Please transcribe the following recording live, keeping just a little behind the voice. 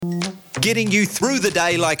getting you through the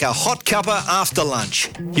day like a hot cuppa after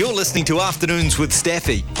lunch. You're listening to Afternoons with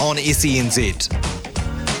Staffy on SENZ.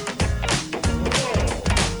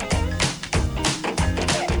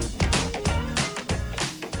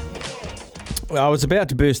 I was about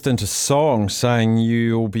to burst into song saying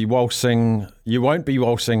you won't be waltzing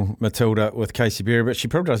Matilda with Casey Berrier, but she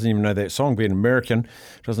probably doesn't even know that song, being American,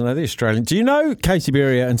 doesn't know the Australian. Do you know Casey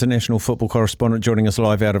Berrier, international football correspondent, joining us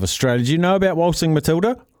live out of Australia? Do you know about waltzing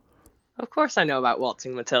Matilda? Of course I know about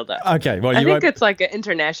Waltzing Matilda. Okay, well, I think it's like an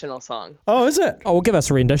international song. Oh, is it? Oh, well, give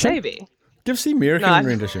us a rendition. Maybe. Give us the American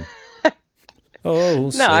rendition.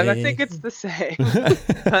 No, I think it's the same.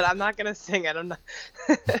 But I'm not going to sing it.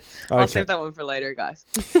 I'll save that one for later, guys.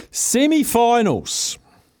 Semifinals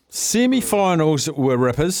were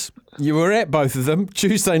rippers. You were at both of them.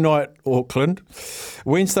 Tuesday night, Auckland.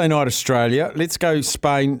 Wednesday night, Australia. Let's go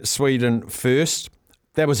Spain, Sweden first.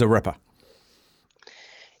 That was a ripper.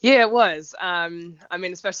 Yeah, it was. I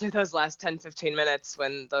mean, especially those last 10, 15 minutes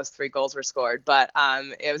when those 3 goals were scored. But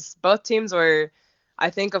it was both teams were, I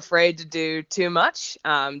think, afraid to do too much.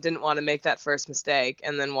 Didn't want to make that first mistake.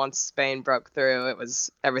 And then once Spain broke through,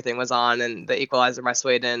 everything was on, and the equalizer by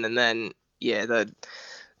Sweden. And then,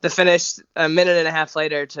 the finish a minute and a half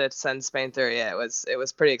later to send Spain through. Yeah, it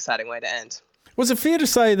was pretty exciting way to end. Was it fair to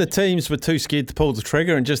say the teams were too scared to pull the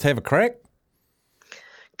trigger and just have a crack?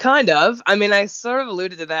 Kind of. I mean, I sort of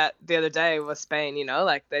alluded to that the other day with Spain,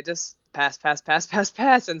 like they just pass,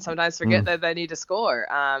 and sometimes forget that they need to score.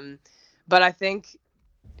 But I think,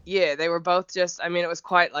 they were both just, I mean, it was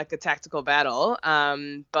quite like a tactical battle.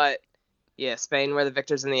 But yeah, Spain were the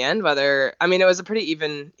victors in the end. It was a pretty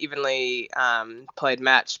evenly played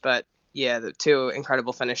match, but yeah, the 2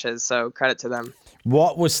 incredible finishes. So credit to them.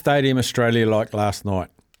 What was Stadium Australia like last night?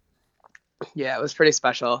 Yeah, it was pretty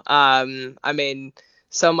special.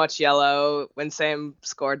 So much yellow. When Sam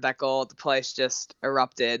scored that goal, the place just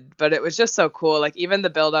erupted. But it was just so cool. Like, even the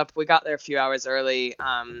build-up, we got there a few hours early,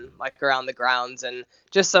 around the grounds, and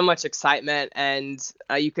just so much excitement. And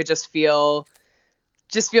you could just feel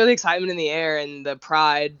the excitement in the air and the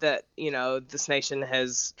pride that, this nation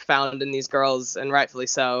has found in these girls, and rightfully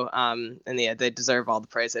so. They deserve all the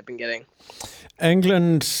praise they've been getting.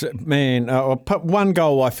 England, man, one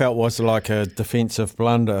goal I felt was like a defensive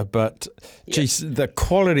blunder, but geez, the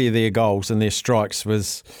quality of their goals and their strikes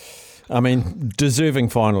was, deserving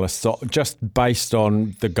finalists just based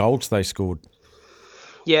on the goals they scored.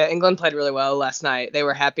 Yeah, England played really well last night. They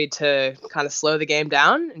were happy to kind of slow the game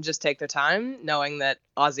down and just take their time, knowing that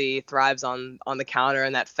Aussie thrives on the counter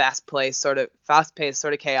and that fast-paced, sort of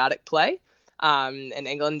chaotic play. And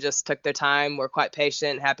England just took their time, were quite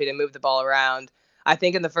patient, happy to move the ball around. I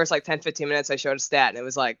think in the first 10, 15 minutes, I showed a stat, and it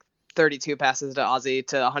was 32 passes to Aussie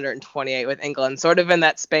to 128 with England, sort of in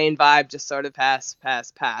that Spain vibe, just sort of pass.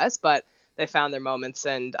 But they found their moments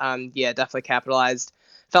and, definitely capitalized.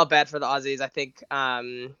 Felt bad for the Aussies. I think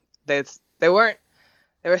they were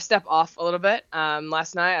a step off a little bit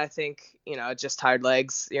last night. I think, just tired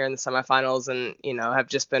legs. You're in the semifinals and, have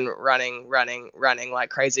just been running like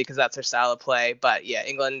crazy because that's their style of play. But yeah,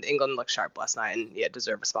 England looked sharp last night and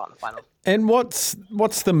deserve a spot in the final. And what's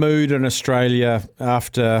the mood in Australia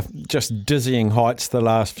after just dizzying heights the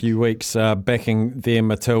last few weeks backing their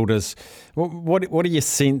Matildas? What are you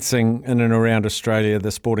sensing in and around Australia,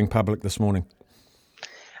 the sporting public this morning?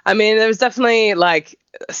 I mean, there was definitely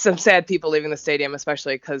some sad people leaving the stadium,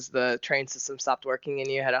 especially because the train system stopped working and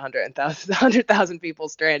you had 100,000 people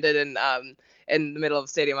stranded in the middle of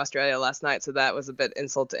Stadium Australia last night. So that was a bit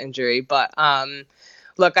insult to injury. But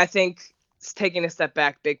look, I think taking a step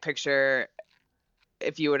back, big picture,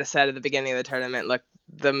 if you would have said at the beginning of the tournament, look,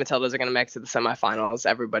 the Matildas are going to make it to the semifinals,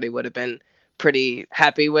 everybody would have been pretty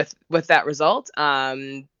happy with that result.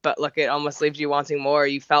 But look, it almost leaves you wanting more.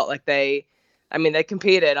 You felt like they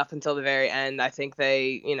competed up until the very end. I think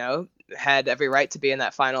they, had every right to be in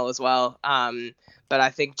that final as well. But I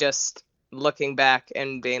think just looking back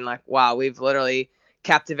and being like, wow, we've literally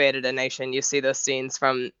captivated a nation. You see those scenes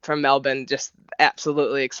from Melbourne just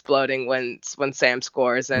absolutely exploding when Sam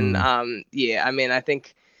scores. And I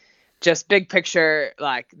think just big picture,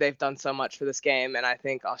 they've done so much for this game, and I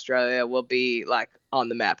think Australia will be on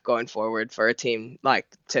the map going forward for a team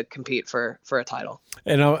to compete for a title.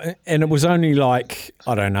 And it was only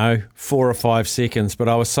 4 or 5 seconds, but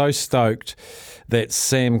I was so stoked that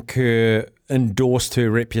Sam Kerr endorsed her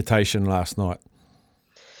reputation last night.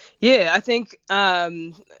 Yeah, I think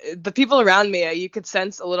the people around me, you could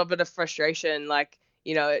sense a little bit of frustration.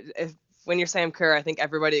 When you're Sam Kerr, I think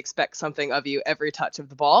everybody expects something of you every touch of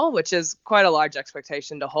the ball, which is quite a large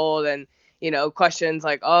expectation to hold. And, questions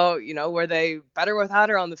were they better without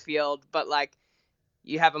her on the field? But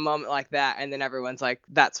you have a moment like that, and then everyone's like,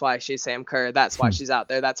 that's why she's Sam Kerr. That's why she's out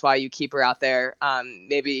there. That's why you keep her out there.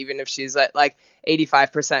 Maybe even if she's at like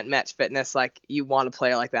 85% match fitness, like you want a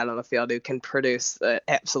player like that on the field who can produce an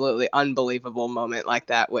absolutely unbelievable moment like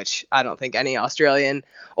that, which I don't think any Australian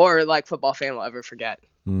or like football fan will ever forget.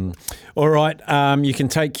 All right, you can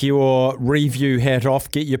take your review hat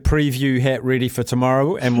off, get your preview hat ready for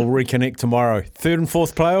tomorrow, and we'll reconnect tomorrow. Third and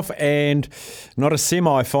fourth playoff, and not a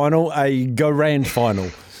semi-final, a grand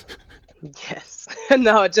final. Yes.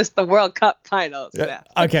 No, just the World Cup finals. Yeah.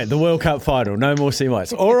 Okay, the World Cup final. No more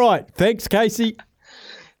semis. All right, thanks, Casey.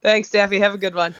 Thanks, Daffy. Have a good one.